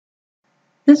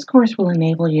This course will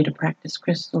enable you to practice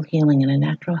crystal healing in a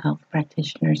natural health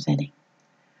practitioner setting.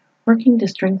 Working to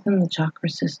strengthen the chakra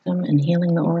system and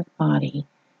healing the auric body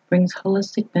brings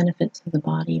holistic benefits to the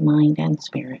body, mind, and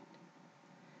spirit.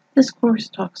 This course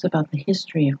talks about the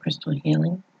history of crystal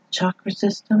healing, chakra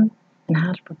system, and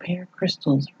how to prepare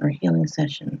crystals for a healing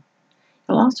session.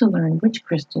 You'll also learn which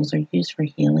crystals are used for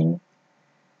healing,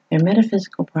 their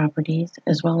metaphysical properties,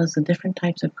 as well as the different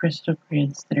types of crystal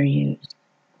grids that are used.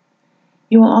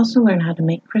 You will also learn how to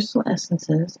make crystal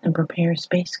essences and prepare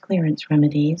space clearance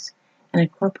remedies and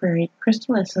incorporate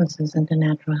crystal essences into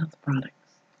natural health products.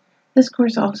 This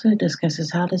course also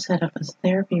discusses how to set up a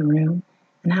therapy room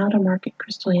and how to market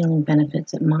crystal healing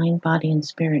benefits at mind, body, and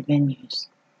spirit venues.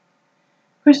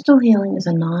 Crystal healing is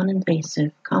a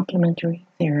non-invasive complementary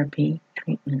therapy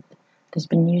treatment that has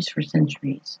been used for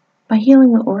centuries. By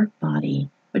healing the auric body,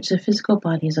 which the physical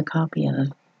body is a copy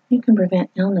of, you can prevent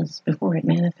illness before it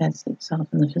manifests itself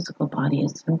in the physical body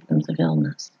as symptoms of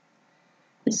illness.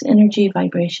 This energy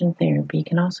vibration therapy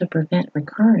can also prevent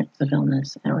recurrence of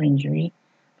illness or injury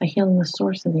by healing the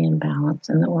source of the imbalance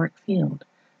in the auric field,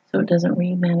 so it doesn't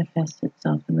re-manifest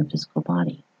itself in the physical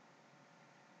body.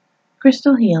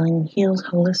 Crystal healing heals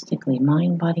holistically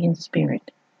mind, body, and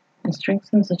spirit, and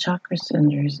strengthens the chakra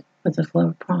centers with the flow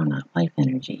of prana, life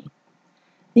energy.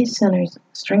 These centers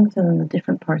strengthen the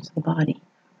different parts of the body,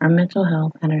 our mental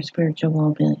health, and our spiritual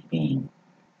well-being.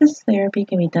 This therapy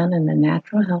can be done in a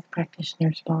natural health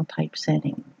practitioner spa type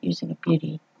setting using a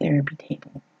beauty therapy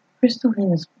table. Crystal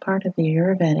healing is part of the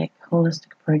Ayurvedic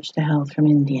holistic approach to health from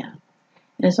India.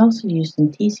 It is also used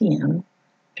in TCM,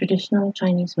 traditional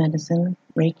Chinese medicine,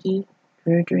 Reiki,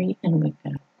 Druidry, and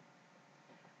Wicca.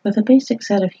 With a basic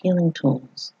set of healing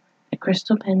tools, a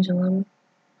crystal pendulum,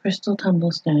 crystal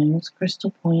tumblestones,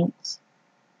 crystal points,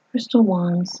 crystal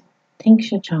wands,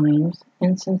 tincture chimes,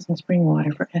 incense, and spring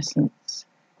water for essence,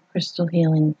 crystal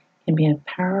healing can be a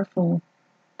powerful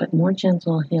but more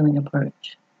gentle healing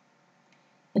approach.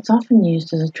 It's often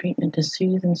used as a treatment to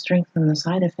soothe and strengthen the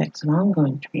side effects of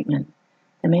ongoing treatment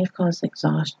that may have caused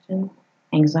exhaustion,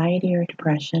 anxiety, or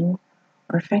depression,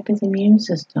 or affected the immune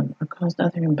system or caused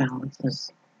other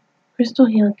imbalances. Crystal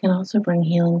healing can also bring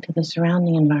healing to the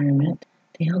surrounding environment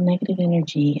to heal negative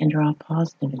energy and draw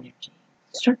positive energy.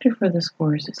 The instructor for this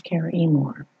course is Kara E.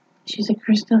 Moore. She's a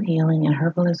crystal healing and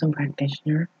herbalism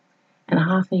practitioner and a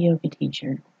hatha yoga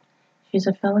teacher. She has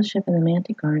a fellowship in the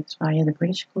Mantic Arts via the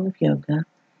British School of Yoga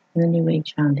and the New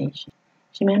Age Foundation.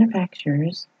 She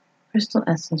manufactures crystal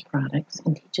essence products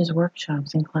and teaches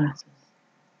workshops and classes.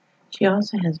 She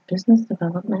also has business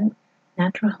development,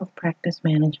 natural health practice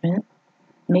management,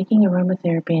 making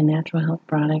aromatherapy and natural health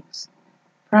products,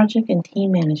 project and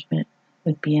team management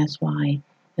with BSY,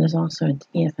 and is also a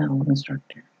TFL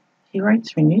instructor. She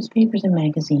writes for newspapers and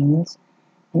magazines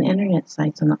and internet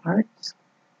sites on the arts,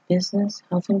 business,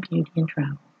 health and beauty, and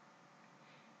travel.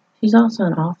 She's also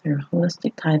an author of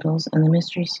Holistic Titles and the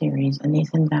mystery series A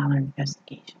Nathan Ballard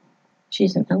Investigation.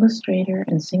 She's an illustrator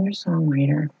and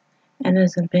singer-songwriter and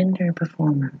is a vendor and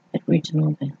performer at regional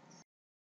events.